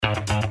May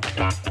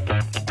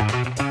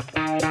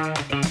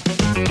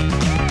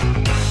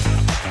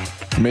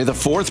the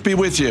 4th be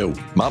with you.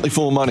 Motley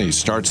Fool Money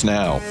starts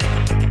now.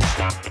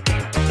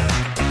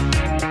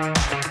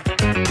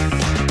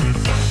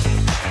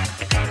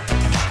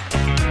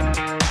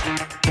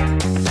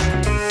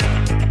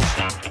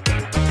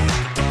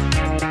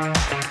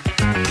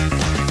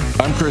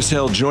 I'm Chris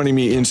Hill. Joining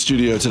me in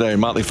studio today,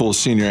 Motley Fool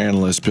senior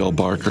analyst Bill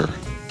Barker.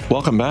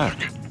 Welcome back.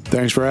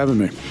 Thanks for having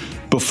me.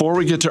 Before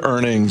we get to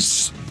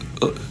earnings,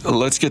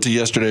 let's get to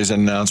yesterday's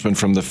announcement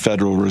from the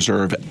Federal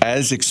Reserve.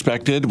 As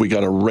expected, we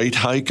got a rate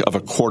hike of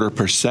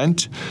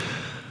 0.25%.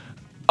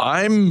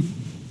 I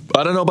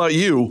don't know about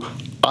you,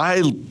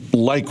 I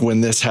like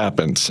when this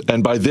happens.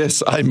 And by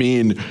this, I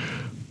mean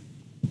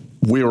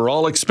we were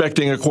all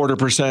expecting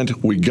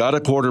 0.25%. We got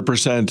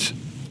 0.25%.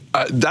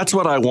 That's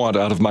what I want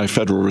out of my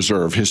Federal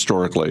Reserve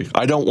historically.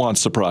 I don't want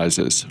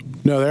surprises.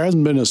 No, there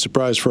hasn't been a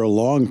surprise for a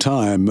long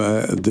time.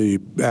 The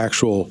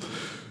actual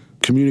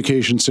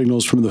communication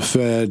signals from the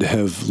Fed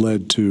have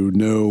led to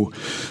no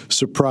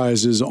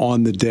surprises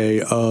on the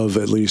day of,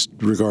 at least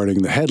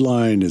regarding the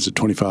headline. Is it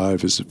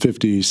 25? Is it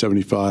 50?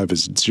 75?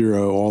 Is it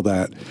 0? All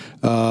that.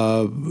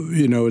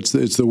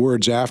 It's the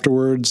words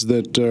afterwards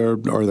that are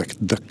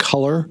the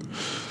color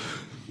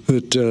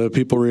that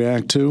people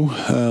react to,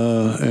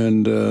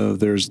 and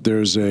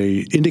there's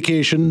a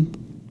indication.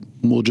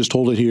 We'll just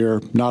hold it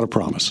here, not a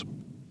promise.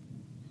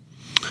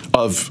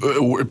 Of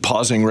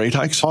pausing rate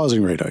hikes?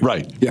 Pausing rate hikes.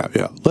 Right. Yeah.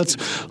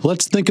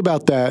 Let's think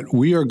about that.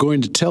 We are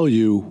going to tell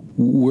you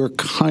we're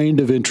kind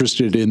of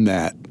interested in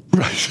that.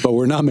 Right. But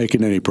we're not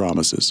making any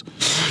promises.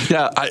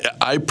 Yeah,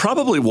 I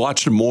probably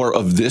watched more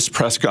of this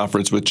press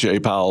conference with Jay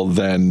Powell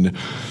than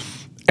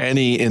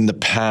any in the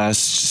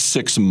past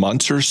 6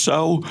 months or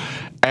so.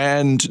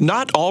 And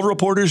not all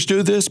reporters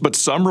do this, but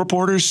some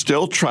reporters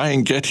still try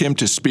and get him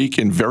to speak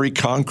in very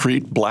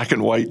concrete black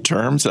and white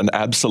terms and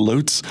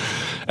absolutes.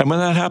 And when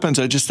that happens,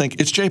 I just think,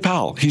 it's Jay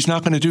Powell. He's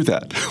not going to do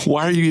that.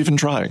 Why are you even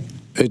trying?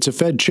 It's a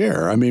Fed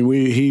chair. I mean,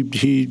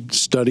 he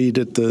studied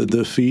at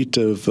the feet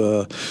of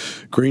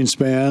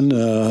Greenspan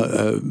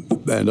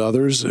and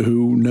others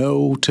who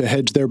know to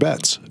hedge their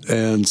bets.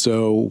 And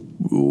so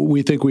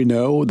we think we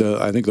know.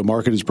 I think the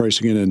market is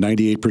pricing in a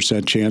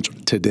 98% chance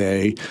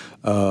today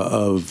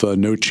of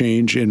no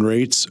change in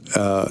rates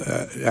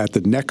at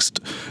the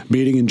next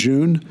meeting in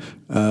June.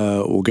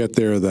 We'll get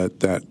there.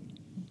 That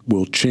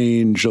will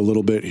change a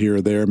little bit here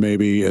or there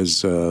maybe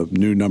as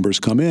new numbers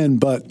come in,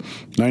 but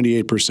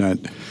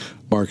 98%.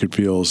 Market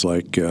feels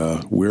like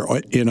we're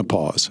in a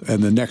pause,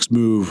 and the next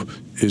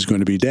move is going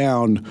to be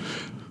down.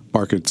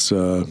 Market's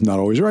not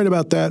always right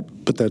about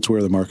that, but that's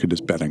where the market is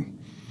betting.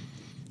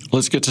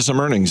 Let's get to some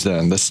earnings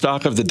then. The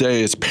stock of the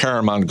day is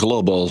Paramount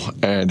Global,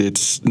 and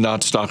it's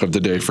not stock of the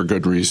day for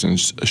good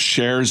reasons.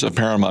 Shares of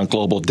Paramount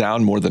Global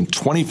down more than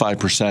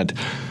 25%.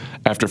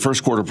 After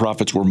first quarter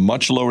profits were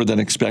much lower than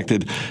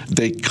expected.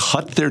 They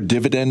cut their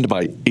dividend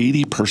by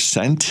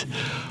 80%.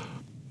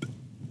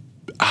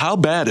 How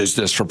bad is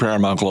this for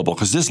Paramount Global?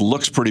 Because this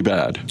looks pretty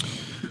bad.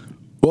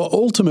 Well,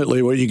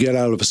 ultimately, what you get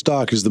out of a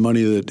stock is the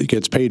money that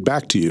gets paid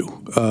back to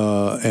you.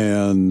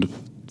 And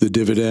the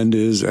dividend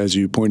is, as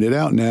you pointed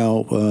out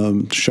now,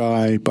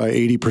 shy by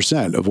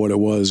 80% of what it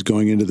was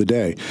going into the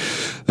day.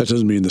 That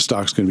doesn't mean the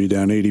stock's going to be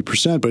down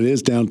 80%, but it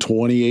is down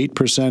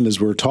 28% as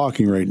we're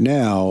talking right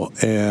now.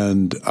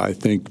 And I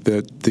think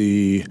that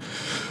the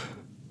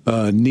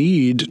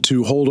need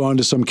to hold on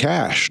to some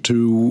cash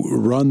to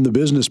run the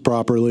business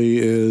properly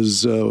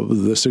is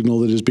the signal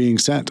that is being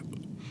sent.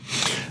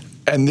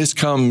 And this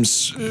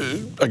comes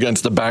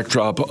against the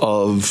backdrop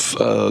of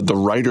the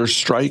writer's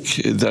strike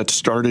that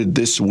started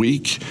this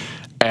week.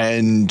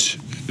 And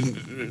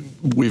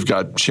we've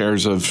got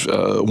shares of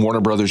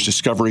Warner Brothers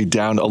Discovery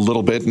down a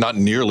little bit, not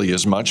nearly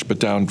as much, but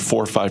down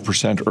 4 or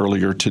 5%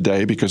 earlier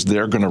today because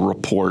they're going to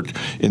report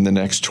in the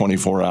next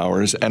 24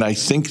 hours. And I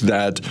think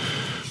that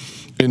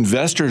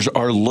investors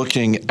are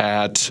looking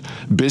at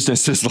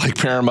businesses like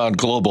Paramount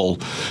Global,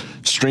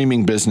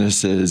 streaming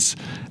businesses,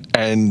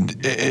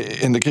 and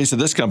in the case of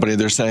this company,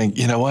 they're saying,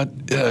 you know what,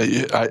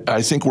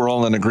 I think we're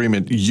all in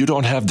agreement. You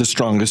don't have the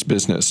strongest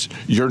business.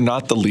 You're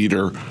not the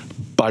leader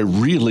by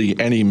really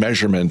any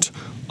measurement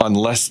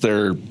unless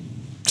they're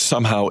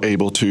somehow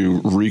able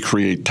to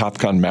recreate Top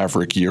Gun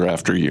Maverick year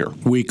after year.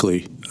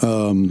 Weekly,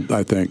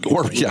 I think.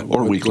 Or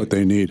weekly. What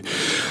they need.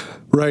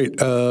 Right.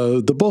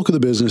 The bulk of the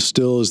business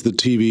still is the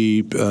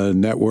TV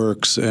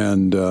networks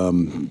and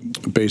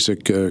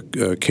basic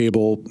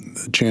cable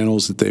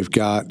channels that they've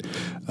got.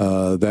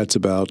 That's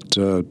about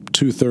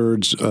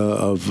 2/3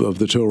 of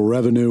the total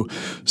revenue.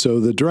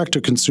 So the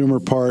direct-to-consumer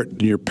part,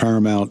 your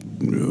Paramount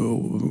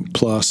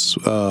Plus,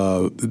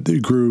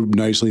 grew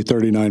nicely,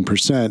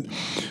 39%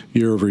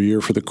 year over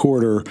year for the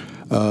quarter.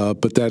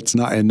 But that's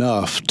not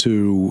enough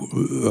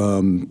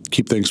to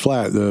keep things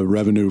flat. The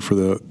revenue for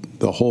the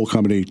whole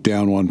company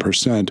down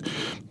 1%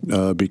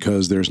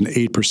 because there's an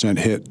 8%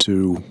 hit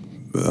to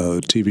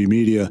TV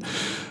media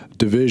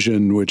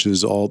division, which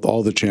is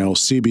all the channels,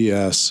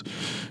 CBS,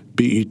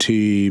 BET,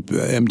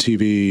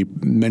 MTV,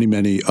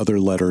 many other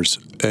letters,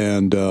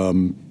 and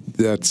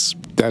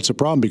that's a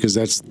problem because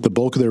that's the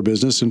bulk of their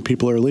business and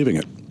people are leaving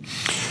it.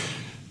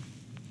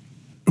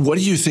 What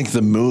do you think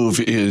the move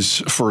is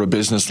for a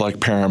business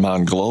like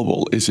Paramount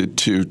Global? Is it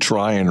to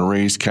try and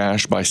raise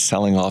cash by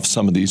selling off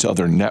some of these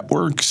other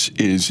networks?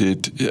 Is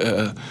it,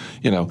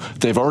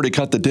 they've already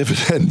cut the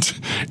dividend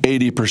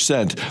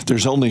 80%.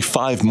 There's only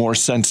 5 more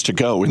cents to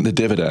go in the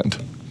dividend.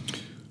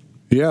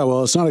 Yeah,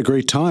 well, it's not a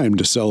great time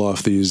to sell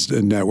off these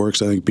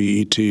networks. I think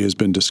BET has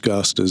been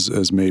discussed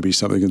as maybe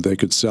something that they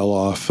could sell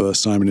off.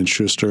 Simon &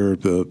 Schuster,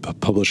 the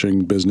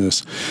publishing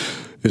business,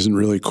 isn't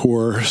really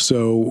core.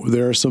 So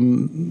there are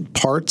some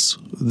parts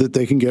that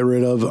they can get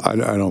rid of. I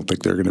don't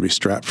think they're going to be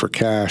strapped for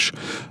cash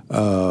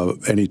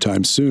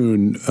anytime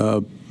soon.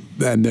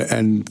 And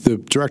the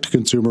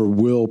direct-to-consumer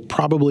will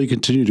probably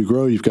continue to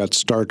grow. You've got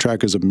Star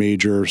Trek as a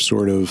major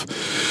sort of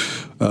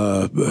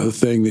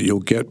thing that you'll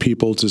get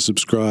people to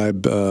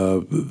subscribe,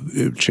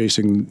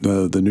 chasing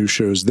the new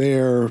shows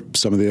there.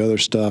 Some of the other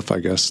stuff, I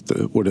guess,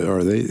 what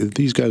are they?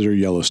 These guys are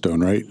Yellowstone,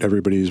 right?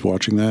 Everybody's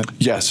watching that?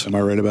 Yes. Am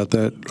I right about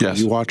that? Yes.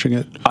 Are you watching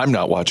it? I'm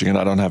not watching it.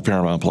 I don't have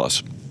Paramount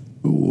Plus.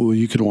 Well,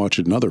 you can watch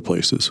it in other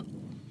places.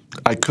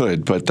 I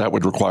could, but that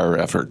would require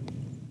effort.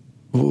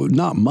 Well,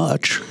 not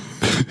much.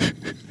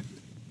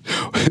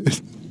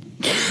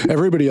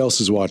 Everybody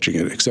else is watching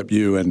it except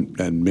you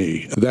and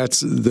me.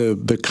 That's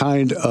the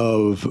kind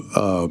of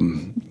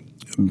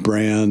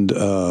brand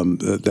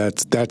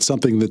that's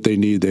something that they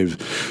need. They've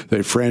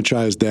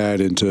franchised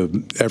that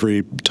into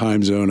every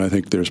time zone. I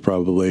think there's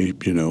probably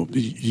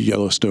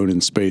Yellowstone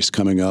in space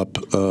coming up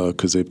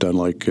because they've done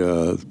like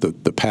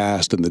the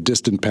past and the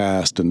distant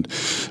past, and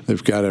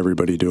they've got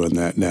everybody doing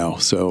that now.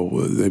 So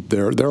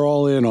they're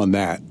all in on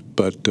that.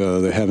 But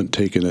they haven't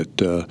taken it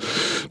to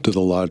the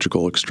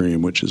logical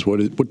extreme, which is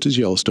what does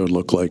Yellowstone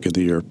look like in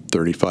the year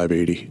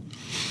 3580?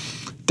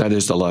 That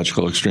is the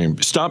logical extreme.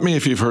 Stop me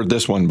if you've heard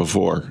this one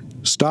before.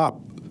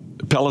 Stop.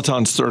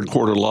 Peloton's third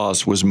quarter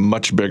loss was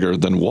much bigger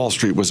than Wall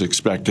Street was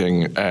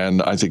expecting,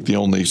 and I think the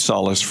only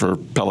solace for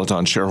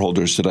Peloton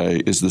shareholders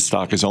today is the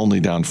stock is only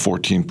down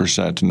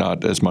 14%,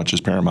 not as much as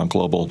Paramount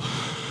Global.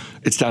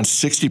 It's down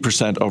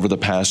 60% over the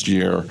past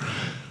year.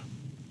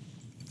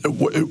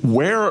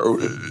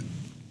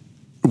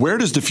 Where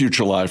does the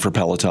future lie for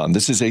Peloton?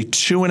 This is a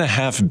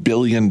 $2.5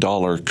 billion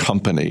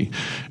company.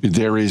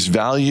 There is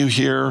value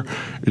here.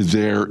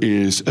 There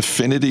is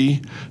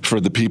affinity for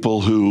the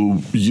people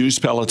who use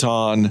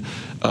Peloton.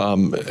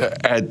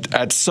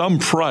 At some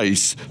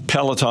price,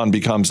 Peloton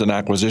becomes an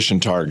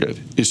acquisition target.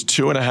 Is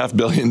 $2.5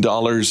 billion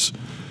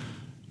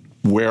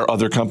where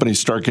other companies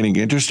start getting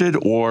interested,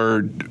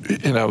 or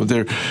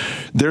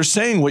they're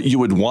saying what you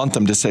would want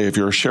them to say if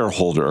you're a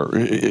shareholder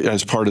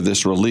as part of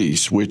this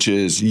release, which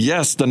is,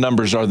 yes, the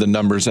numbers are the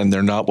numbers and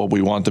they're not what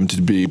we want them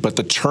to be, but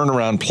the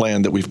turnaround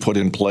plan that we've put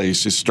in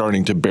place is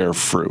starting to bear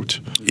fruit.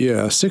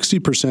 Yeah,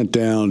 60%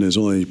 down is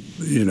only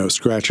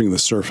scratching the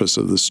surface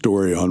of the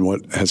story on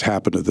what has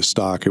happened to the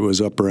stock. It was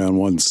up around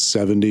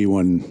 170,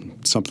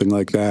 something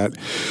like that.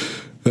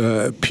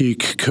 Peak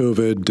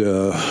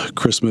COVID,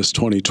 Christmas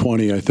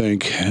 2020, I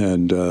think,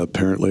 and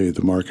apparently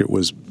the market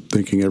was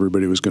thinking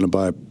everybody was going to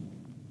buy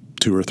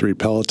 2 or 3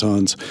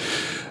 Pelotons.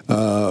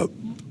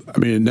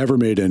 It never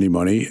made any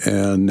money,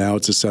 and now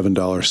it's a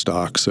 $7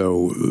 stock.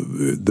 So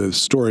the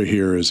story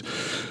here is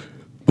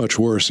much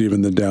worse,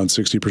 even than down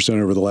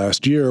 60% over the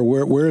last year.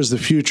 Where is the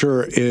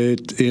future?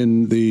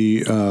 In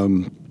the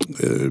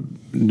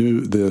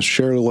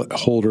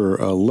shareholder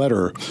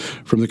letter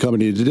from the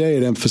company today,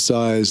 it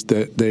emphasized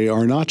that they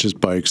are not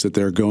just bikes, that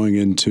they're going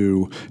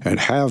into and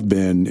have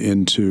been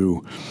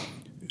into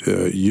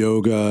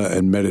yoga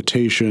and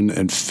meditation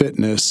and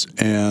fitness.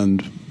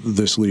 And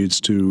this leads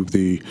to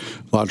the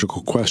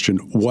logical question,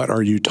 what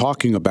are you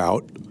talking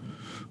about?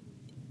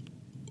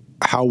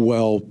 How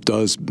well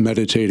does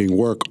meditating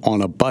work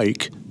on a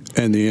bike?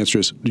 And the answer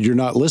is, you're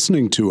not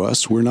listening to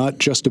us. We're not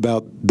just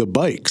about the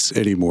bikes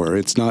anymore.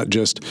 It's not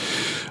just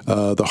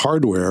the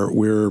hardware.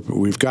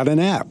 We've got an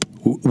app.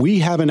 We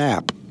have an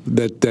app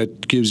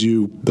that gives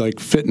you like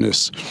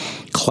fitness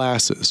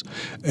classes,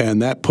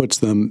 and that puts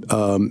them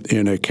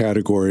in a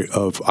category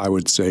of, I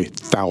would say,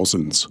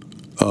 thousands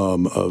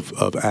of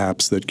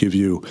apps that give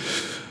you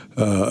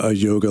a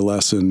yoga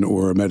lesson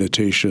or a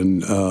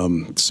meditation.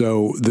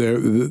 So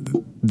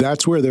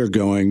that's where they're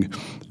going.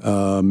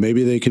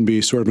 Maybe they can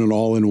be sort of an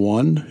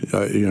all-in-one.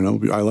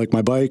 I like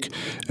my bike,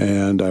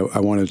 and I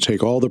want to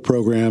take all the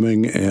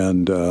programming,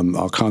 and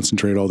I'll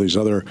concentrate all these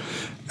other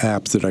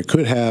apps that I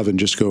could have and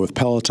just go with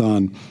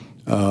Peloton.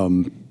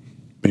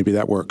 Maybe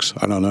that works.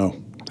 I don't know.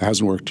 It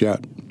hasn't worked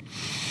yet.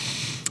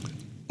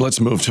 Let's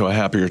move to a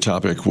happier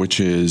topic, which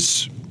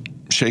is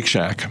Shake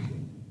Shack.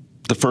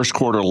 The first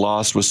quarter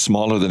loss was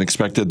smaller than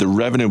expected. The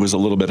revenue was a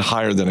little bit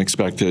higher than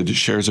expected.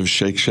 Shares of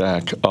Shake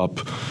Shack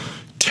up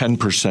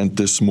 10%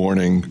 this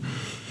morning.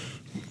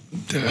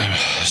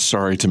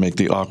 Sorry to make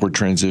the awkward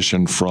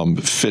transition from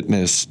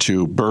fitness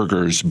to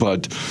burgers,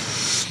 but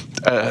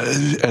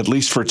at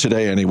least for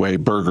today anyway,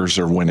 burgers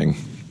are winning.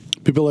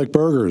 People like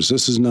burgers.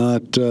 This is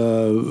not,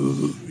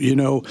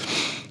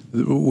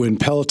 when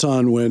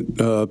Peloton went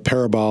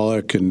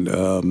parabolic and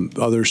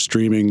other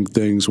streaming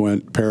things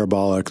went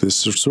parabolic,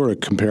 this is sort of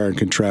compare and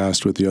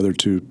contrast with the other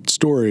two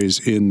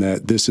stories in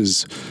that this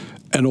is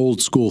an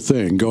old school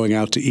thing, going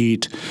out to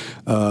eat.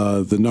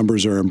 The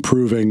numbers are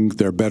improving.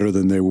 They're better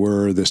than they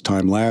were this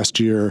time last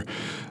year.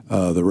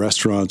 The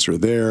restaurants are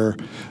there.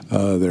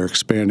 They're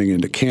expanding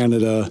into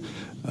Canada.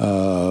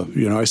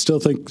 I still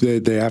think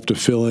they have to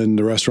fill in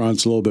the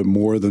restaurants a little bit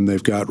more than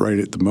they've got right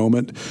at the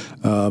moment.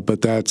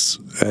 But that's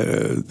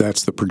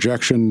the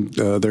projection.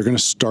 They're going to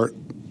start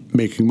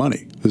making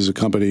money. This is a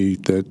company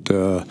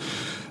that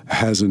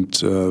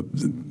hasn't,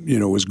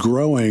 was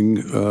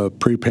growing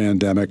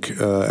pre-pandemic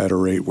at a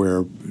rate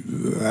where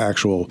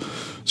actual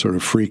sort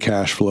of free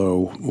cash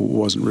flow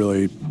wasn't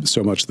really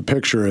so much the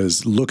picture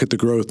as look at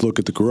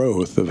the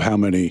growth of how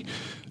many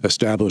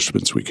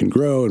establishments we can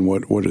grow and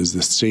what is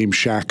the same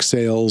SHAK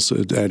sales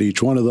at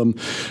each one of them.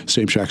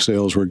 Same SHAK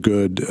sales were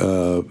good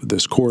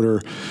this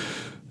quarter.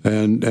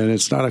 And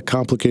it's not a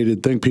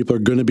complicated thing. People are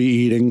going to be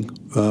eating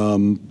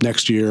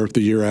next year,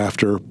 the year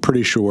after,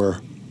 pretty sure,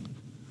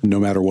 no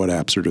matter what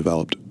apps are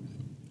developed.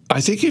 I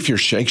think if you're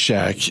Shake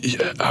Shack,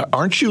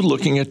 aren't you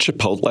looking at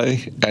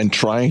Chipotle and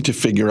trying to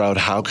figure out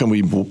how can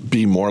we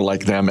be more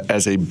like them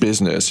as a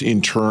business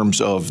in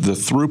terms of the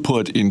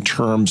throughput, in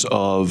terms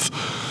of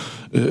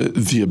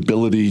the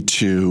ability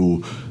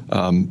to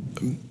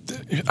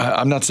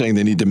I'm not saying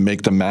they need to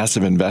make the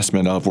massive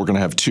investment of we're going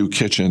to have two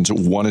kitchens.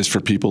 One is for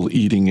people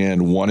eating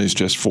in. One is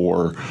just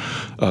for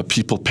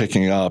people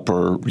picking up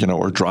or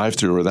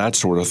drive-through or that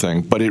sort of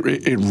thing. But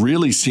it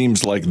really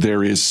seems like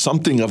there is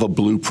something of a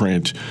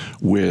blueprint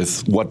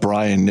with what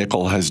Brian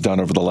Niccol has done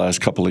over the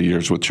last couple of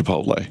years with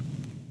Chipotle.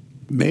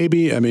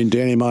 Maybe. I mean,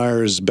 Danny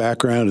Meyer's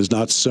background is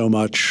not so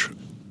much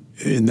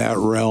in that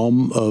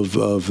realm of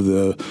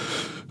the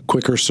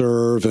quicker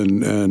serve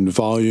and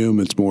volume.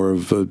 It's more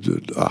of a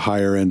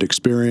higher end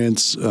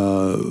experience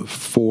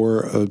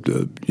for a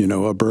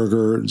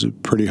burger. It's a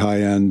pretty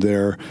high end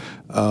there.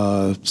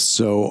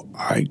 So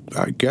I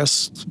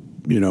guess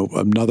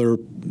another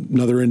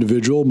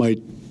individual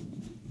might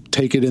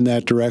take it in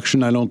that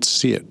direction. I don't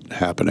see it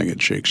happening at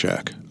Shake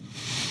Shack.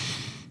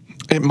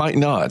 It might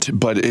not,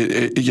 but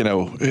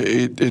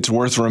it's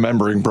worth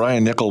remembering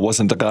Brian Niccol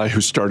wasn't the guy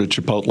who started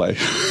Chipotle.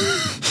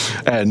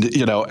 And,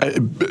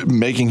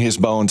 making his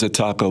bones at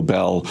Taco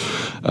Bell,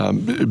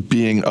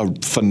 being a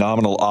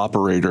phenomenal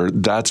operator,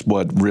 that's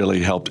what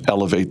really helped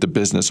elevate the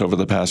business over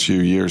the past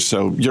few years.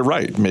 So you're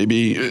right.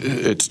 Maybe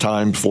it's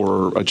time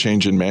for a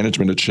change in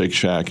management at Shake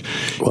Shack.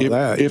 Well,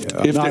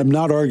 I'm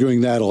not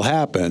arguing that'll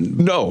happen.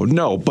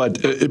 No,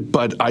 but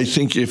I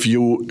think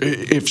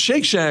if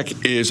Shake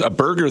Shack is a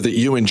burger that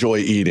you enjoy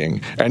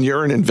eating and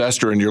you're an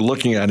investor and you're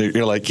looking at it,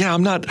 you're like, yeah,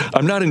 I'm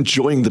not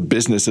enjoying the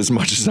business as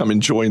much as I'm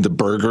enjoying the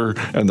burger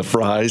and the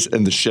fries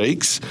and the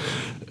shakes.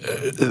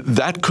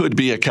 That could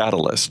be a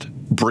catalyst,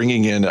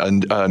 bringing in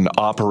an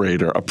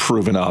operator, a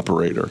proven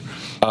operator.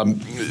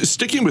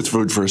 Sticking with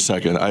food for a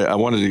second, I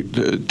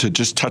wanted to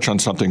just touch on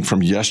something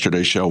from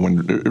yesterday's show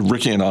when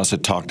Ricky and us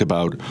had talked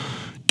about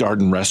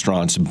Darden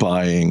Restaurants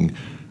buying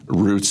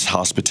Ruth's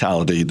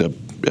Hospitality, the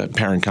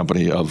parent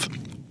company of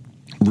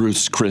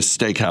Ruth's Chris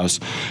Steakhouse.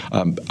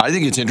 I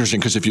think it's interesting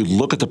because if you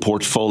look at the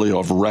portfolio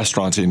of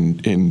restaurants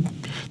in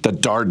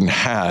that Darden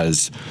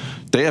has,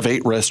 they have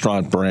 8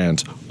 restaurant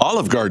brands.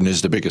 Olive Garden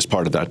is the biggest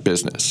part of that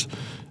business.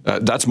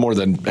 That's more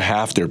than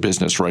half their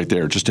business right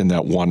there, just in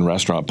that one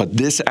restaurant. But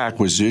this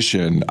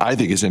acquisition, I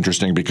think, is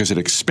interesting because it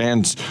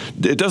expands.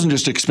 It doesn't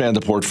just expand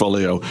the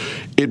portfolio.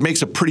 It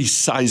makes a pretty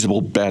sizable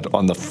bet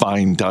on the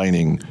fine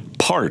dining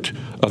part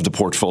of the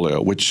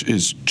portfolio, which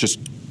is just,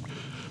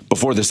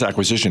 before this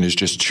acquisition, is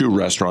just 2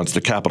 restaurants,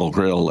 the Capitol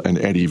Grill and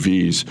Eddie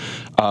V's.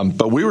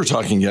 But we were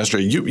talking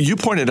yesterday. You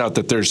pointed out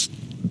that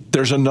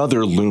there's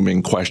another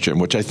looming question,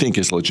 which I think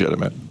is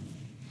legitimate.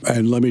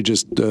 And let me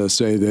just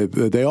say that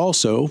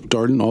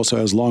Darden also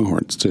has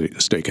Longhorn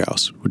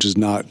Steakhouse, which is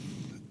not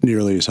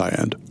nearly as high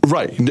end.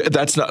 Right.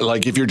 That's not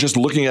like if you're just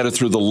looking at it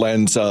through the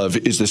lens of,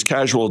 is this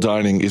casual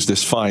dining? Is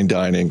this fine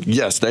dining?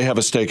 Yes, they have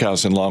a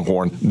steakhouse in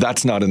Longhorn.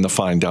 That's not in the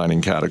fine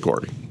dining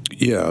category.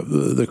 Yeah.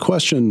 The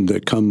question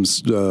that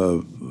comes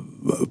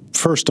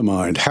first to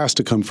mind, has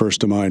to come first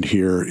to mind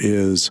here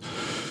is,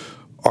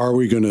 are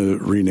we going to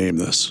rename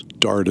this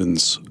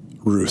Darden's,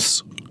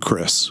 Ruth's,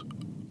 Chris,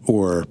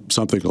 or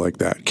something like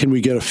that? Can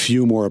we get a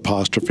few more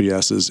apostrophe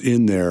S's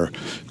in there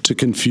to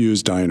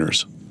confuse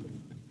diners?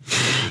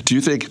 Do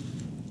you think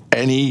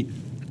any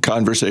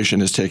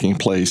conversation is taking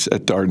place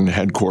at Darden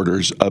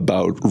headquarters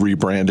about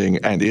rebranding?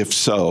 And if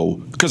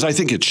so, because I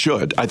think it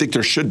should. I think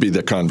there should be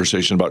the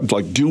conversation about,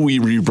 like, do we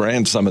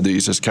rebrand some of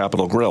these as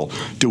Capitol Grill?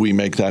 Do we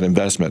make that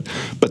investment?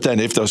 But then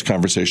if those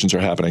conversations are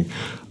happening,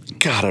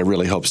 God, I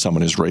really hope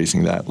someone is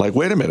raising that. Like,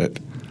 wait a minute.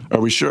 Are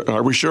we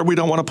sure we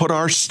don't want to put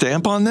our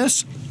stamp on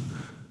this?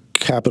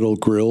 Capitol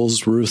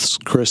Grill's Ruth's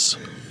Chris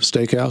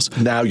Steakhouse.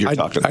 Now you're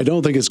talking. I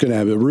don't think it's going to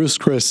happen. Ruth's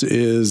Chris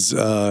is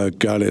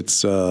got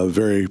its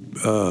very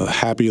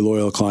happy,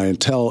 loyal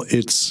clientele.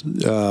 It's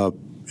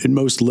in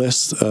most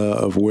lists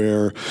of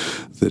where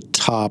the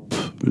top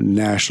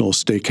national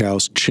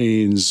steakhouse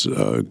chains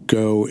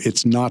go,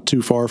 it's not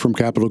too far from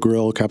Capital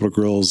Grille. Capital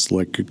Grille's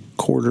like a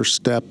quarter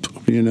step,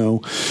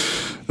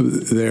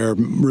 They're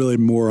really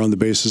more on the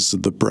basis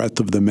of the breadth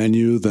of the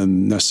menu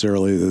than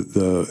necessarily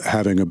the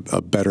having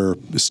a better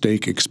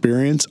steak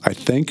experience, I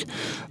think.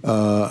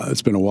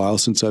 It's been a while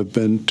since I've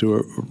been to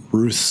a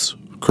Ruth's,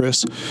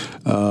 Chris,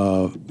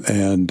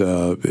 and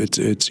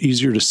it's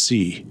easier to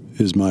see,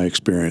 is my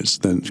experience,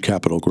 than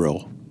Capital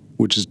Grille,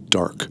 which is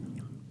dark.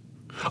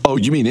 Oh,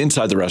 you mean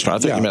inside the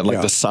restaurant? I thought you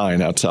meant the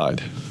sign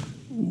outside.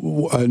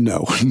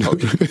 No.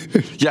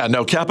 Yeah,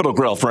 no, Capital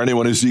Grille, for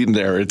anyone who's eaten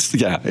there, it's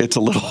a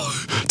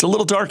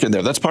little dark in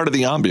there. That's part of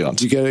the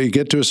ambiance. You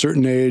get to a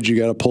certain age, you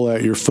got to pull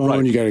out your phone,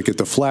 right. You got to get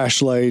the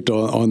flashlight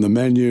on the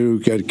menu,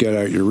 got to get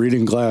out your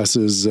reading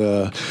glasses,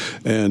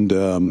 and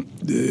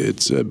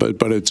it's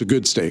but it's a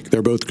good steak.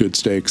 They're both good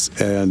steaks,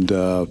 and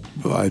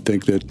I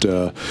think that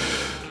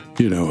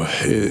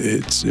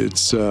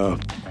it's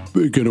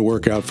going to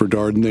work out for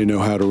Darden. They know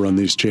how to run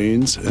these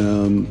chains,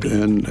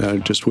 and I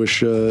just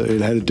wish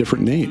it had a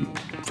different name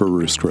for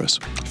Ruth's, Chris.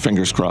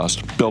 Fingers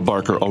crossed. Bill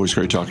Barker, always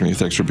great talking to you.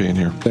 Thanks for being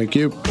here. Thank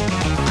you.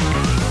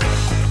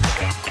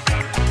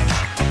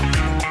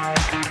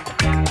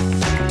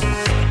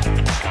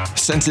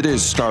 Since it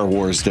is Star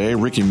Wars Day,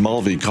 Ricky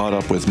Mulvey caught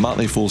up with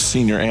Motley Fool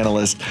senior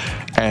analyst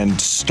and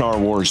Star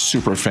Wars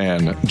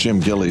superfan Jim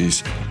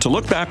Gillies to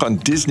look back on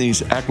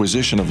Disney's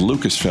acquisition of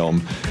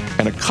Lucasfilm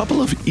and a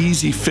couple of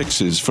easy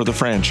fixes for the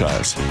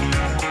franchise.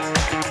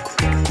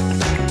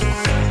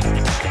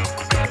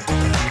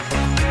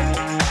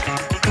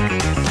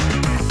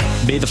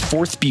 May the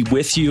 4th be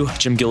with you.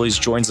 Jim Gillies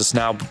joins us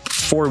now.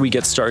 Before we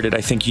get started,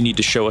 I think you need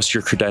to show us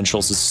your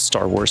credentials as a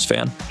Star Wars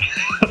fan.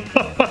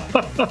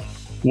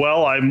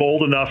 Well, I'm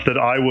old enough that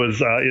I was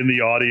in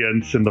the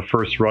audience in the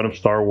first run of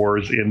Star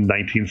Wars in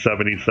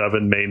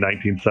 1977, May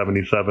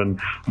 1977.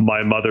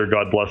 My mother,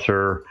 God bless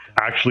her,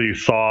 actually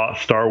saw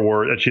Star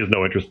Wars, and she has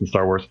no interest in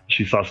Star Wars.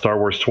 She saw Star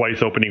Wars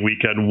twice opening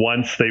weekend.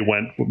 Once they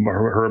went,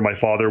 her and my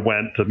father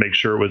went to make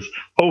sure it was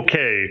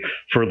okay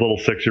for little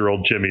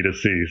 6-year-old Jimmy to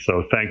see.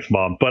 So thanks,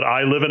 Mom. But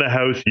I live in a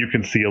house, you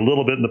can see a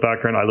little bit in the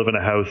background. I live in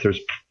a house,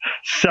 there's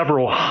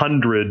several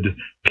hundred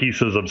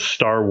pieces of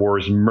Star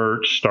Wars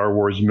merch, Star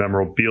Wars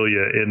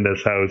memorabilia in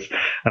this house,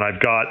 and I've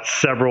got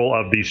several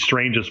of the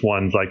strangest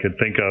ones I could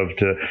think of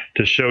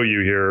to show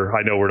you here.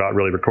 I know we're not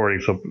really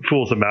recording, so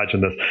fools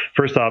imagine this.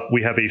 First off,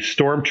 we have a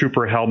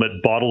Stormtrooper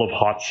helmet bottle of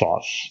hot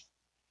sauce.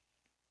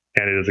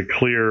 And it is a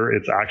clear,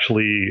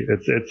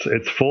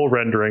 it's full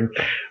rendering.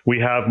 We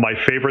have my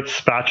favorite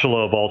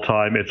spatula of all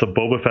time. It's a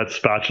Boba Fett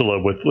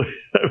spatula with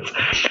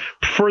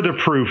further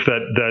proof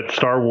that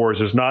Star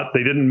Wars is not,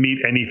 they didn't meet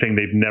anything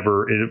they've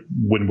never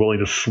been willing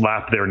to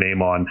slap their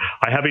name on.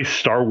 I have a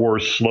Star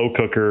Wars slow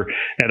cooker,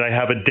 and I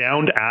have a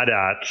downed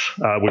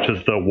AT-AT, which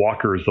is the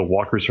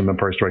walkers from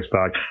Empire Strikes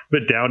Back,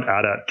 the downed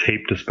AT-AT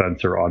tape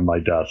dispenser on my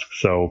desk.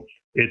 So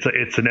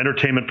it's an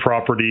entertainment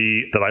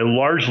property that I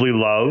largely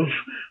love,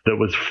 that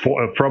was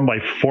from my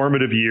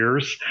formative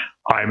years.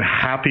 I'm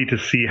happy to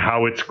see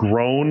how it's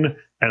grown,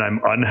 and I'm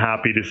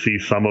unhappy to see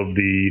some of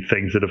the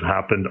things that have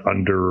happened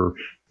under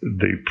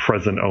the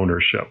present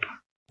ownership.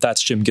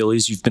 That's Jim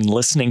Gillies. You've been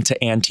listening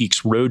to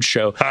Antiques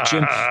Roadshow.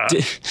 Jim,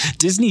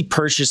 Disney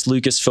purchased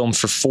Lucasfilm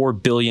for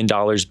 $4 billion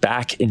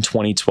back in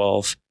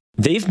 2012.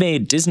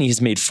 Disney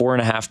has made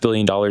 $4.5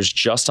 billion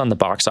just on the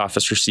box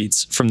office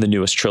receipts from the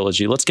newest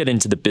trilogy. Let's get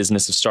into the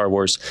business of Star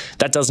Wars.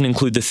 That doesn't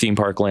include the theme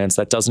park lands.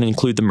 That doesn't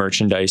include the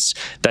merchandise.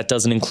 That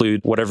doesn't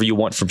include whatever you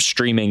want from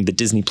streaming, the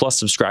Disney Plus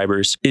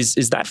subscribers. Is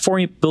that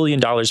 $4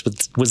 billion,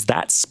 was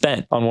that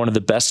spent on one of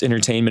the best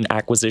entertainment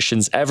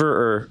acquisitions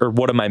ever, or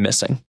what am I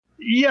missing?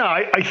 Yeah,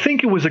 I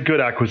think it was a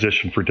good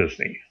acquisition for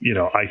Disney.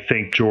 I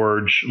think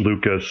George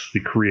Lucas, the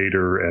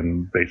creator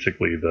and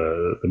basically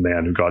the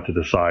man who got to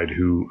decide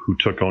who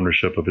took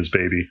ownership of his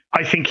baby,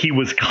 I think he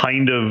wasn't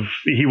going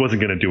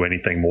to do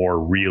anything more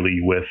really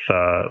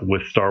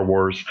with Star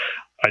Wars.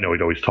 I know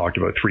he'd always talked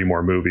about 3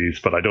 more movies,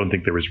 but I don't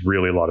think there was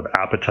really a lot of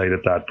appetite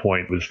at that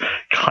point. It was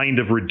kind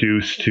of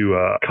reduced to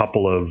a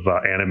couple of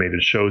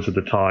animated shows at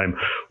the time.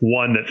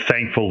 One that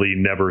thankfully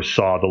never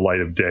saw the light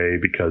of day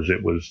because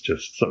it was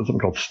just something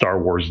called Star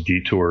Wars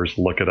Detours.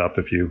 Look it up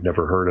if you've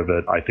never heard of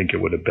it. I think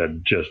it would have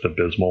been just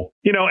abysmal.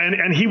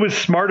 And he was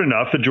smart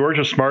enough, that George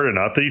was smart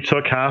enough that he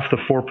took half the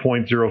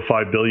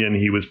 $4.05 billion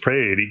he was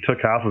paid. He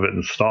took half of it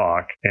in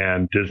stock,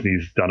 and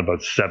Disney's done about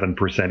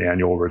 7%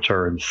 annual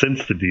return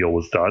since the deal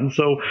was done.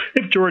 So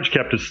if George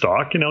kept his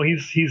stock,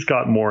 he's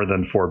got more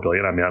than $4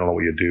 billion. I mean, I don't know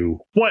what you do.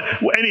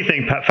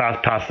 Anything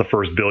past the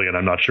first billion,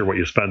 I'm not sure what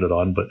you spend it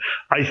on, but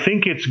I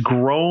think it's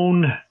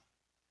grown.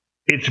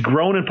 It's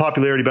grown in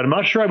popularity, but I'm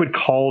not sure I would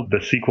call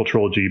the sequel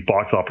trilogy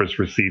box office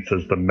receipts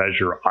as the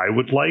measure I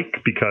would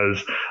like,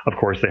 because of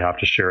course they have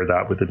to share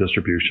that with the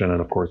distribution, and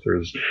of course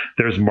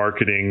there's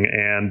marketing,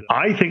 and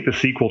I think the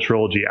sequel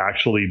trilogy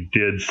actually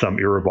did some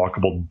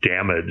irrevocable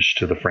damage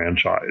to the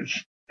franchise.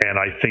 And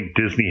I think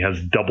Disney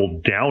has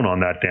doubled down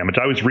on that damage.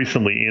 I was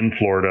recently in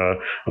Florida.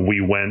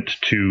 We went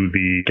to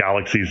the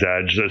Galaxy's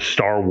Edge, the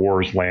Star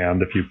Wars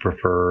land, if you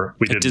prefer.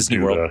 We didn't Disney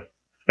do World.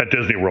 At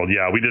Disney World,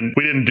 yeah. We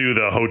didn't do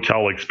the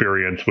hotel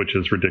experience, which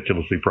is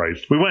ridiculously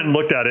priced. We went and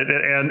looked at it,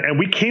 and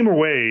we came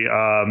away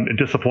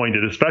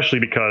disappointed, especially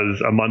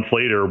because a month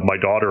later, my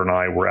daughter and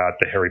I were at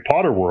the Harry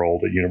Potter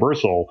world at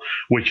Universal,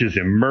 which is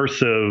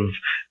immersive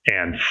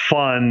and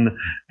fun.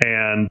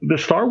 And the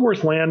Star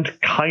Wars land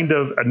kind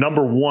of,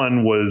 number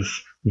one,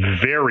 was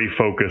very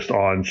focused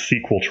on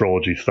sequel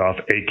trilogy stuff,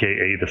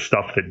 aka the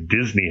stuff that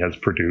Disney has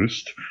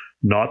produced,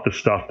 not the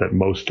stuff that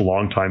most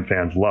longtime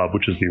fans love,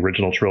 which is the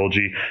original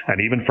trilogy,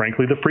 and even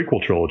frankly the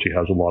prequel trilogy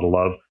has a lot of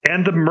love.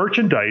 And the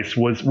merchandise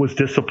was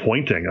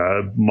disappointing.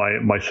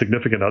 My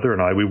significant other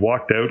and I, we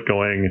walked out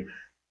going,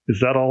 is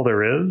that all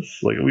there is?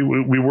 Like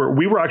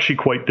we were actually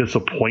quite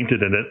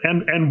disappointed in it,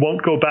 and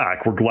won't go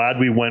back. We're glad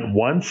we went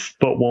once,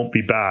 but won't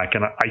be back.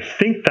 And I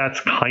think that's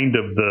kind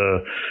of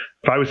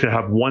if I was to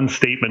have one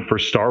statement for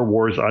Star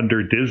Wars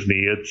under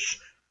Disney, it's,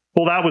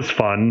 well, that was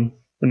fun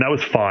and that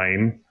was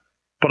fine,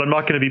 but I'm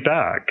not going to be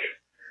back.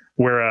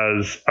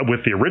 Whereas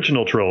with the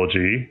original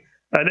trilogy,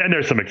 and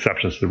there's some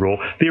exceptions to the rule,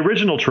 the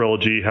original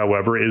trilogy,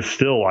 however, is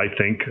still, I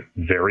think,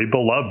 very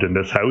beloved in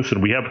this house.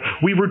 And we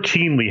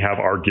routinely have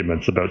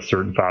arguments about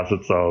certain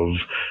facets of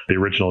the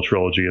original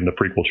trilogy and the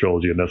prequel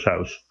trilogy in this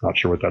house. Not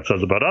sure what that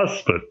says about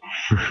us,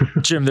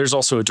 but... Jim, there's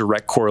also a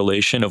direct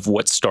correlation of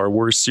what Star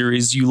Wars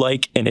series you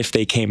like and if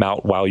they came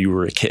out while you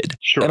were a kid.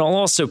 Sure. And I'll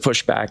also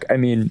push back. I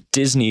mean,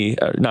 Disney,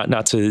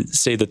 not to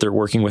say that they're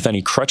working with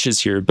any crutches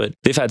here, but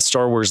they've had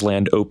Star Wars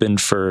Land open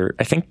for,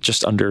 I think,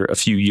 just under a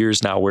few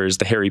years now, whereas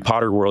the Harry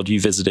Potter world you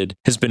visited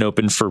has been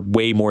open for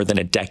way more than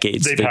a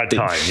decade. They've had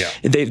time, yeah.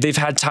 They've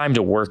had time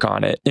to work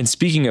on it. And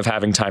speaking of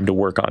having time to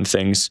work on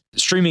things,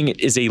 streaming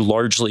is a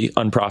largely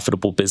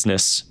unprofitable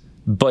business.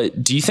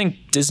 But do you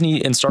think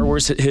Disney and Star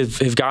Wars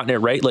have gotten it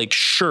right? Like,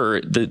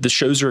 sure, the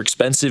shows are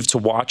expensive to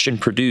watch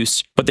and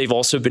produce, but they've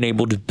also been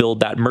able to build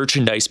that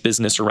merchandise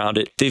business around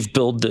it. They've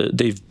built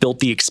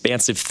the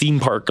expansive theme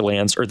park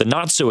lands, or the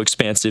not so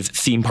expansive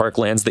theme park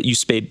lands that you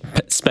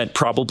spent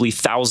probably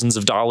thousands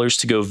of dollars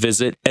to go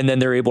visit, and then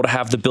they're able to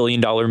have the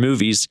billion-dollar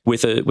movies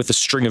with a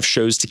string of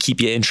shows to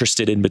keep you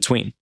interested in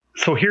between.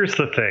 So here's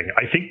the thing.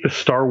 I think the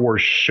Star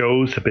Wars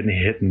shows have been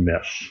hit and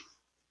miss.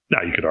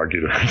 Now, you could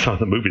argue that some of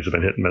the movies have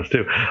been hit and miss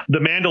too. The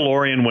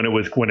Mandalorian,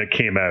 when it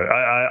came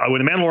out,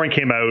 when The Mandalorian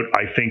came out,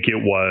 I think it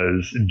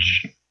was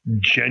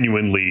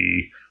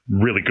genuinely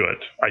really good.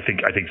 I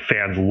think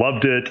fans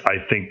loved it.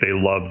 I think they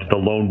loved the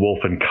Lone Wolf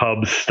and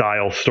Cub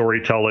style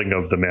storytelling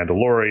of the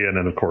Mandalorian,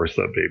 and of course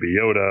the Baby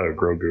Yoda or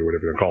Grogu,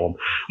 whatever you call him.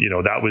 You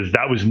know, that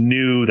was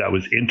new. That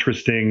was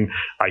interesting.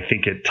 I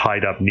think it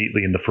tied up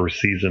neatly in the first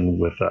season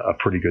with a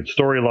pretty good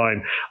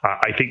storyline.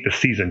 I think the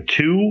season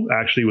 2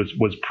 actually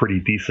was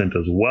pretty decent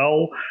as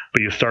well.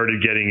 But you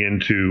started getting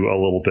into a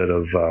little bit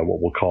of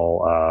what we'll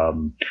call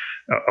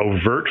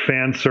overt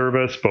fan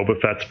service.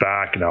 Boba Fett's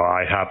back. Now,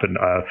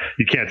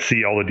 you can't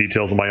see all the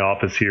details in my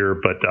office here,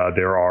 but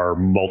there are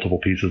multiple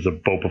pieces of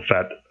Boba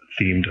Fett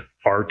themed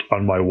art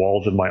on my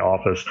walls in my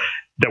office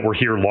that were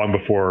here long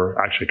before,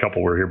 actually a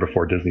couple were here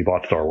before Disney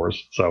bought Star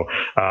Wars. So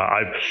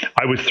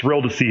I was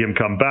thrilled to see him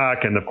come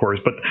back. And of course,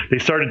 but they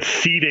started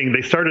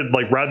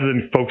like, rather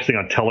than focusing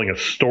on telling a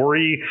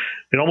story,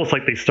 it almost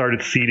like they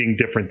started seeding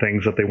different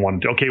things that they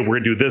wanted to, okay, we're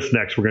going to do this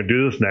next. We're going to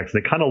do this next.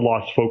 And they kind of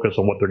lost focus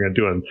on what they're going to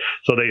do. And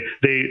so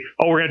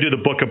we're going to do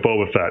the Book of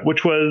Boba Fett,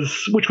 which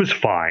was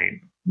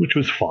fine.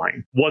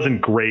 Wasn't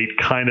great,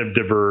 kind of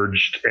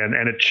diverged,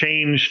 and it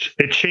changed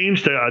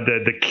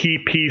the key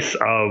piece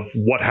of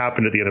what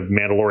happened at the end of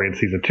Mandalorian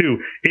season 2.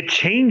 It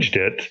changed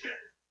it.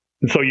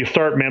 And so you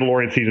start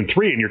Mandalorian season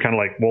 3 and you're kind of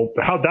like, well,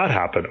 how'd that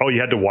happen? Oh,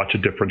 you had to watch a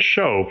different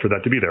show for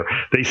that to be there.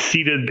 They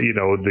seeded,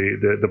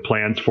 the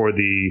plans for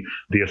the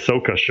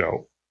Ahsoka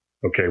show.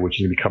 Okay, which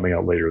is going to be coming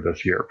out later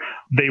this year.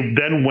 They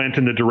then went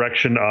in the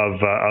direction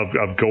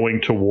of going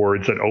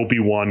towards an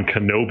Obi-Wan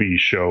Kenobi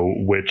show,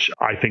 which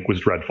I think was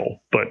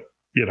dreadful. But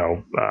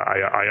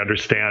I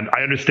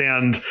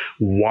understand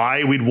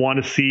why we'd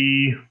want to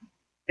see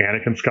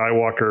Anakin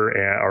Skywalker,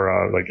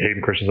 or like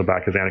Hayden Christensen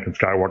back as Anakin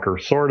Skywalker,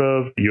 sort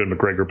of. Ewan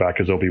McGregor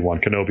back as Obi-Wan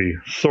Kenobi,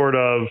 sort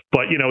of.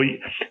 But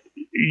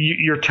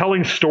you're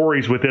telling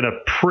stories within a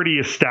pretty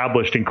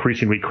established,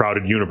 increasingly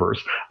crowded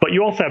universe. But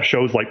you also have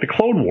shows like The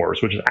Clone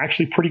Wars, which is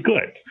actually pretty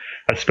good,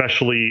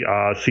 especially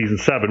season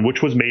 7,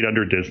 which was made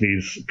under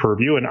Disney's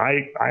purview. And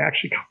I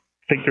actually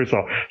think there's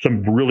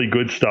some really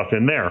good stuff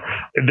in there.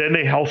 And then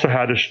they also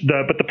had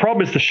but the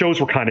problem is the shows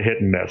were kind of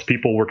hit and miss.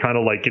 People were kind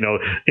of like,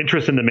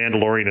 interest in The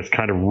Mandalorian has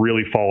kind of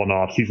really fallen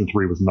off. Season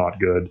 3 was not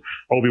good.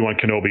 Obi-Wan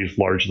Kenobi is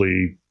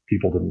largely,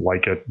 people didn't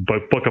like it,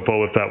 but Book of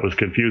Boba Fett was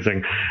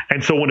confusing.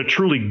 And so when a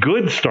truly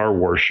good Star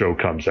Wars show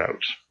comes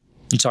out,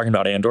 you talking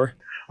about Andor?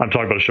 I'm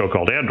talking about a show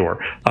called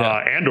Andor.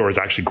 Andor is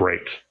actually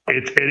great.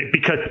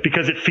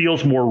 Because it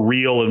feels more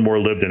real and more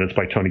lived in. It's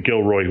by Tony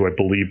Gilroy, who I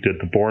believe did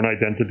The Bourne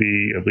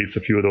Identity, at least a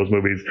few of those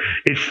movies.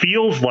 It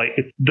feels like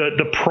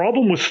the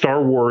problem with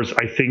Star Wars,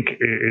 I think,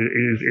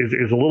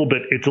 is a little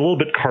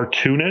bit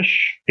cartoonish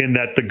in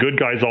that the good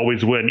guys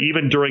always win,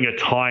 even during a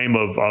time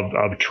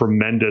of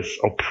tremendous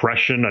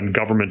oppression and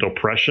government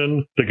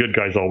oppression. The good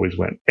guys always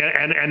win,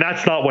 and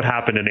that's not what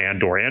happened in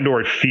Andor.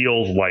 Andor, it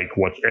feels like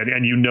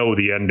and you know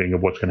the ending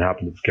of what's going to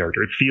happen to this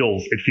character. It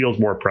feels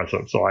more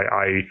oppressive. So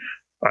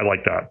I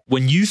like that.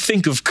 When you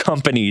think of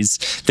companies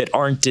that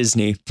aren't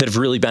Disney that have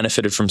really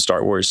benefited from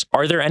Star Wars,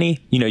 are there any?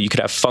 You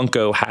could have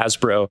Funko,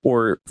 Hasbro,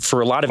 or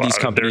for a lot of these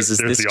companies, there's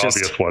is this the just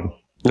obvious one?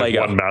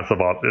 Lego? One massive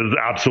is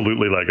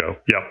absolutely Lego.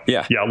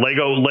 Yep. Yeah.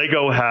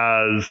 Lego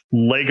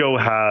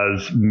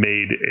has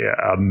made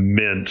a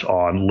mint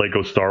on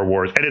Lego Star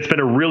Wars, and it's been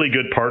a really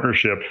good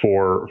partnership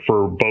for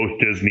both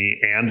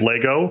Disney and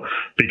Lego,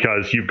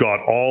 because you've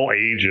got all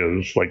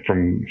ages, like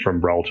from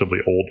relatively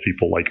old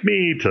people like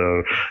me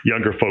to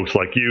younger folks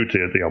like you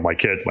to my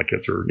kids. My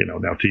kids are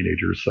now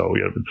teenagers, so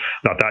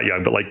not that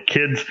young, but like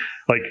kids,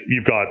 like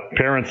you've got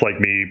parents like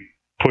me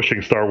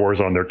pushing Star Wars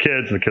on their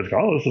kids, and the kids go,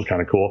 oh, this is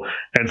kind of cool.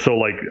 And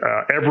so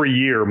every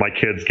year my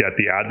kids get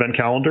the advent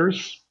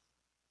calendars,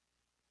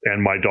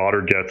 and my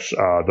daughter gets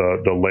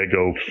the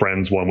Lego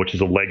Friends one, which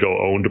is a Lego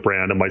owned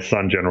brand, and my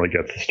son generally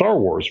gets the Star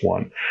Wars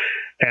one.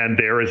 And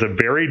there is a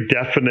very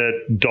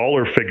definite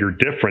dollar figure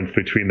difference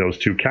between those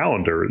two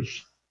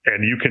calendars.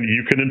 And you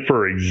can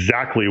infer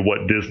exactly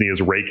what Disney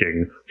is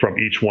raking from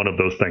each one of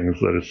those things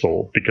that is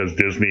sold, because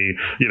Disney,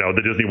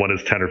 the Disney one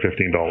is $10 or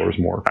 $15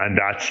 more, and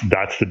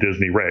that's the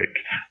Disney rake.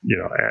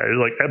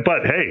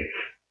 But hey,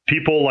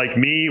 people like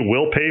me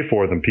will pay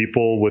for them.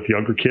 People with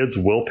younger kids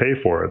will pay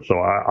for it. So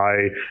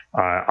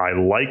I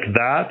like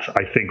that.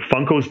 I think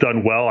Funko's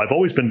done well. I've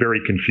always been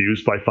very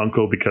confused by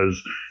Funko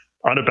because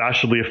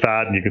unabashedly a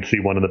fad, and you can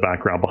see one in the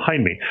background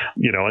behind me,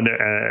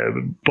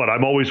 but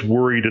I'm always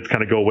worried it's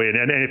going to go away.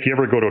 And if you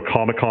ever go to a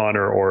Comic-Con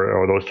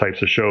or those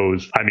types of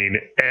shows, I mean,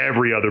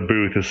 every other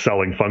booth is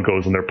selling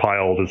Funkos, and they're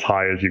piled as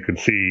high as you can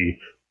see.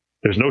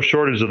 There's no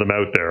shortage of them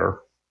out there.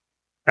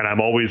 And I'm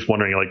always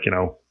wondering,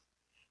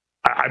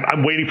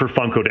 I'm waiting for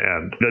Funko to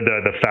end,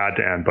 the fad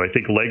to end, but I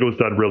think Lego's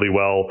done really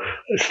well.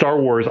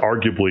 Star Wars,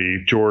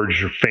 arguably,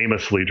 George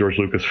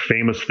Lucas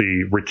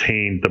famously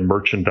retained the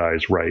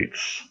merchandise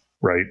rights,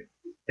 right?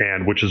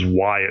 And which is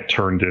why it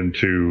turned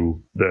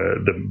into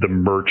the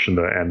merch and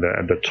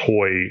the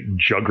toy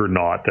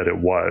juggernaut that it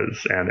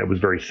was. And it was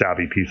a very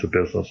savvy piece of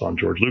business on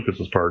George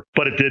Lucas's part.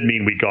 But it did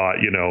mean we got,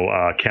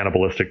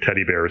 cannibalistic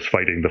teddy bears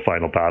fighting the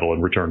final battle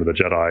in Return of the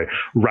Jedi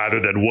rather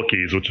than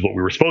Wookiees, which is what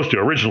we were supposed to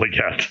originally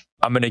get.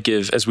 I'm going to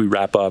give, as we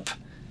wrap up,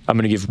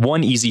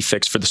 one easy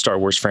fix for the Star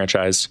Wars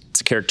franchise.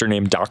 It's a character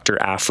named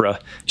Dr. Aphra.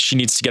 She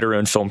needs to get her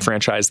own film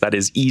franchise. That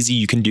is easy.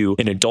 You can do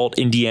an adult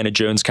Indiana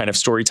Jones kind of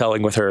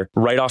storytelling with her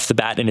right off the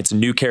bat, and it's a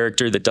new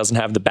character that doesn't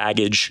have the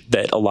baggage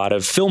that a lot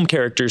of film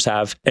characters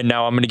have. And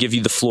now I'm going to give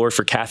you the floor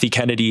for Kathy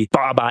Kennedy,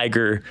 Bob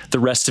Iger, the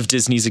rest of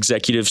Disney's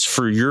executives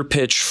for your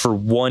pitch for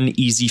one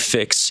easy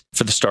fix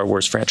for the Star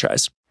Wars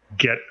franchise.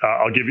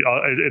 I'll give you,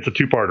 it's a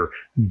two-parter.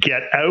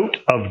 Get out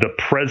of the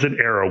present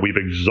era. We've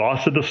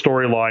exhausted the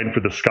storyline for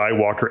the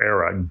Skywalker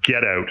era.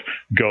 Get out.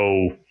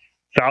 Go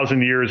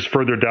 1,000 years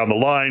further down the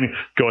line.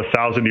 Go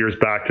 1,000 years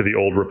back to the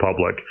Old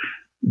Republic.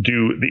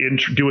 Do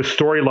a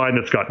storyline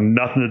that's got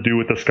nothing to do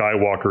with the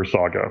Skywalker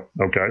saga,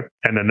 okay?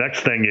 And the next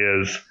thing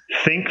is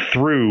think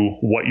through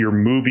what your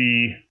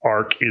movie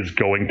arc is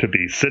going to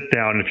be. Sit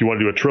down, and if you want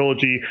to do a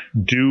trilogy,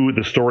 do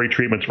the story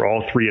treatments for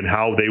all three and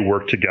how they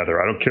work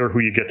together. I don't care who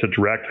you get to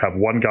direct. Have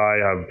one guy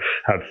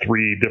have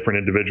three different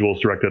individuals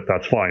direct it.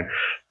 That's fine,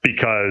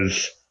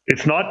 because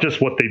it's not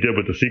just what they did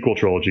with the sequel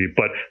trilogy,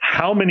 but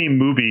how many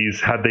movies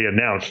had they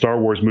announced, Star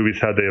Wars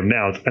movies had they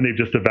announced, and they've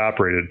just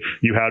evaporated.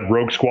 You had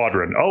Rogue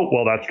Squadron. Oh,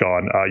 well, that's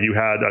gone. You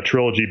had a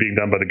trilogy being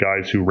done by the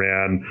guys who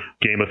ran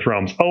Game of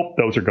Thrones. Oh,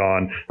 those are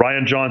gone.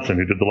 Rian Johnson,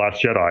 who did The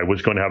Last Jedi,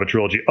 was going to have a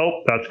trilogy.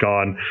 Oh, that's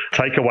gone.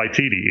 Taika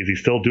Waititi, is he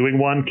still doing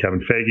one? Kevin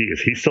Feige,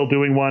 is he still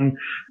doing one?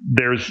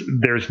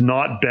 There's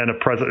not been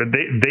a president.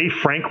 They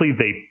frankly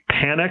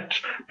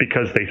panicked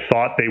because they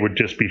thought they would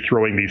just be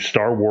throwing these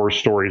Star Wars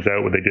stories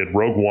out when they did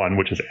Rogue One,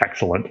 which is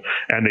excellent,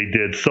 and they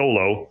did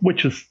Solo,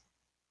 which is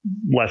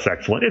less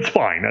excellent. It's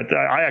fine.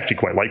 I actually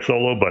quite like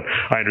Solo, but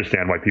I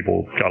understand why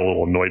people got a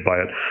little annoyed by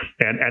it.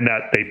 And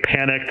that they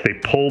panicked. They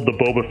pulled the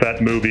Boba Fett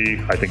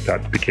movie. I think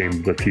that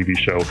became the TV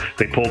show.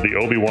 They pulled the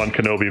Obi-Wan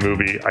Kenobi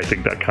movie. I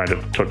think that kind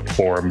of took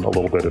form a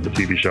little bit in the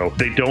TV show.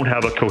 They don't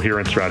have a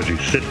coherent strategy.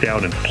 Sit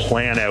down and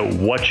plan out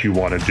what you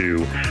want to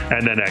do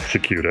and then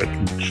execute it.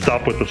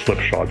 Stop with the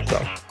slipshod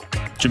stuff.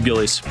 Jim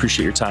Gillies,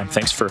 appreciate your time.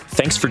 Thanks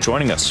for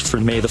joining us for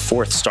May the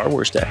 4th, Star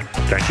Wars Day.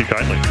 Thank you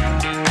kindly.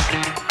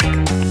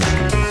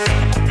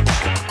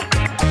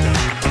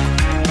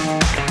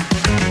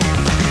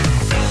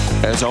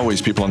 As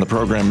always, people on the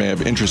program may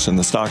have interest in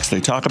the stocks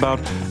they talk about,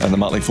 and the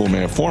Motley Fool may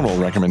have formal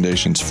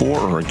recommendations for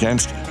or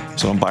against,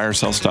 so don't buy or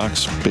sell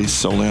stocks based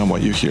solely on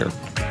what you hear.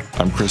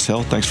 I'm Chris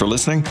Hill. Thanks for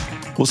listening.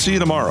 We'll see you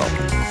tomorrow.